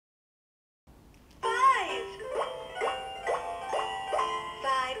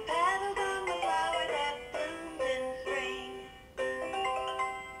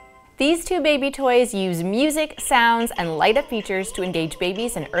These two baby toys use music, sounds, and light-up features to engage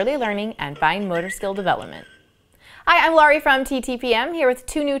babies in early learning and fine motor skill development. Hi, I'm Laurie from Ttpm, here with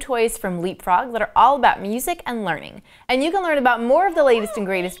two new toys from LeapFrog that are all about music and learning. And you can learn about more of the latest and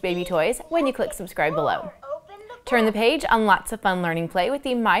greatest baby toys when you click subscribe below. Turn the page on lots of fun learning play with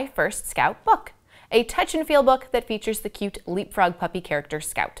the My First Scout book, a touch and feel book that features the cute LeapFrog puppy character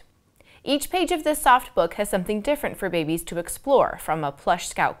Scout. Each page of this soft book has something different for babies to explore, from a plush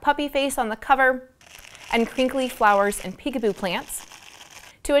Scout puppy face on the cover and crinkly flowers and peekaboo plants,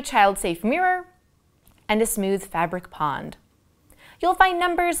 to a child-safe mirror and a smooth fabric pond. You'll find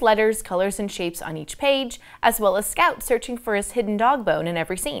numbers, letters, colors, and shapes on each page, as well as Scout searching for his hidden dog bone in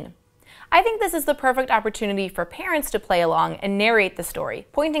every scene. I think this is the perfect opportunity for parents to play along and narrate the story,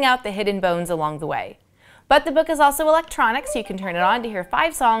 pointing out the hidden bones along the way. But the book is also electronic, so you can turn it on to hear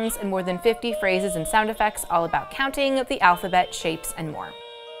 5 songs and more than 50 phrases and sound effects all about counting, the alphabet, shapes, and more.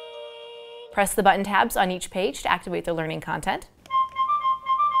 Press the button tabs on each page to activate the learning content.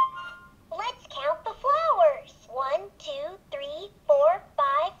 Let's count the flowers. 1, 2, 3, 4,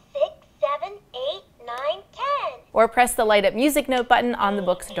 5, 6, 7, 8, 9, 10. Or press the light up music note button on the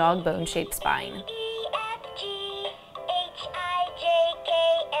book's dog bone shaped spine.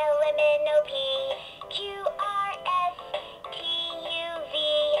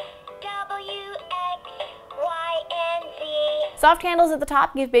 Soft handles at the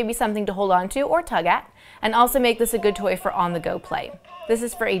top give baby something to hold on to or tug at, and also make this a good toy for on-the-go play. This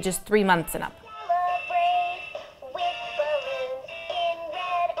is for ages 3 months and up.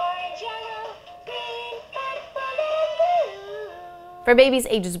 For babies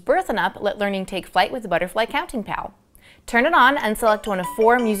ages birth and up, let learning take flight with the Butterfly Counting Pal. Turn it on and select one of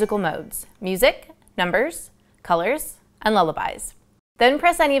 4 musical modes: music, numbers, colors, and lullabies. Then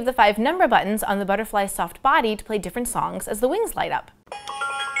press any of the 5 number buttons on the butterfly's soft body to play different songs as the wings light up.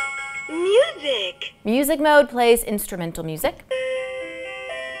 Music! Music mode plays instrumental music.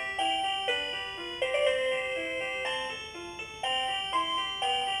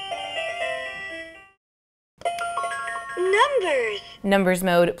 Numbers! Numbers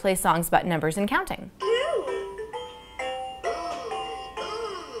mode plays songs about numbers and counting.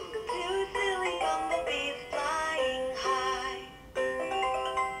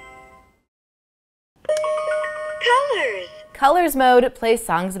 Colors! Colors mode plays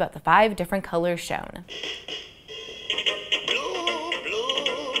songs about the 5 different colors shown.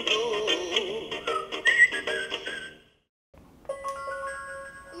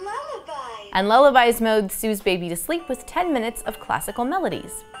 Lullabies! And lullabies mode soothes baby to sleep with 10 minutes of classical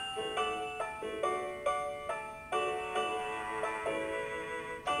melodies.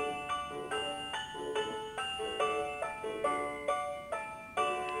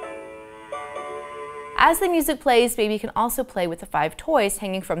 As the music plays, baby can also play with the 5 toys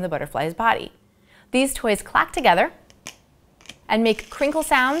hanging from the butterfly's body. These toys clack together and make crinkle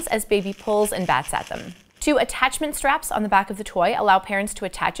sounds as baby pulls and bats at them. 2 attachment straps on the back of the toy allow parents to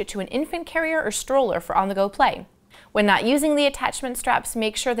attach it to an infant carrier or stroller for on-the-go play. When not using the attachment straps,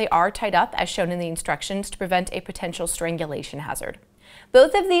 make sure they are tied up as shown in the instructions to prevent a potential strangulation hazard.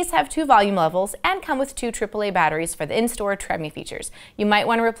 Both of these have 2 volume levels and come with 2 AAA batteries for the in-store Tremi features. You might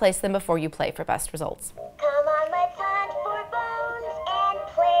want to replace them before you play for best results. Come on, let's hunt for bones and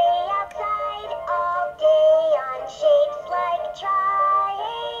play outside all day on shapes like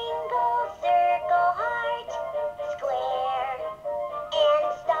triangle, circle, heart, square, and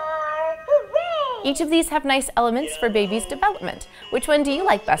star. Hooray! Each of these have nice elements for baby's development. Which one do you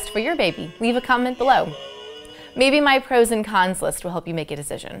like best for your baby? Leave a comment below. Maybe my pros and cons list will help you make a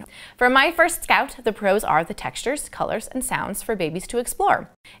decision. For My First Scout, the pros are the textures, colors, and sounds for babies to explore.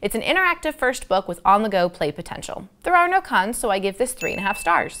 It's an interactive first book with on-the-go play potential. There are no cons, so I give this 3.5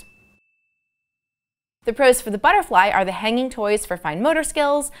 stars. The pros for the butterfly are the hanging toys for fine motor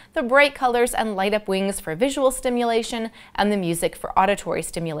skills, the bright colors and light-up wings for visual stimulation, and the music for auditory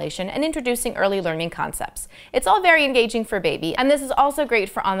stimulation and introducing early learning concepts. It's all very engaging for baby, and this is also great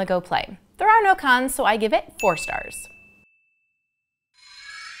for on-the-go play. There are no cons, so I give it 4 stars.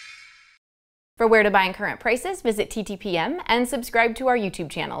 For where to buy and current prices, visit Ttpm and subscribe to our YouTube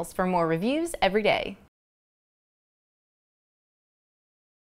channels for more reviews every day.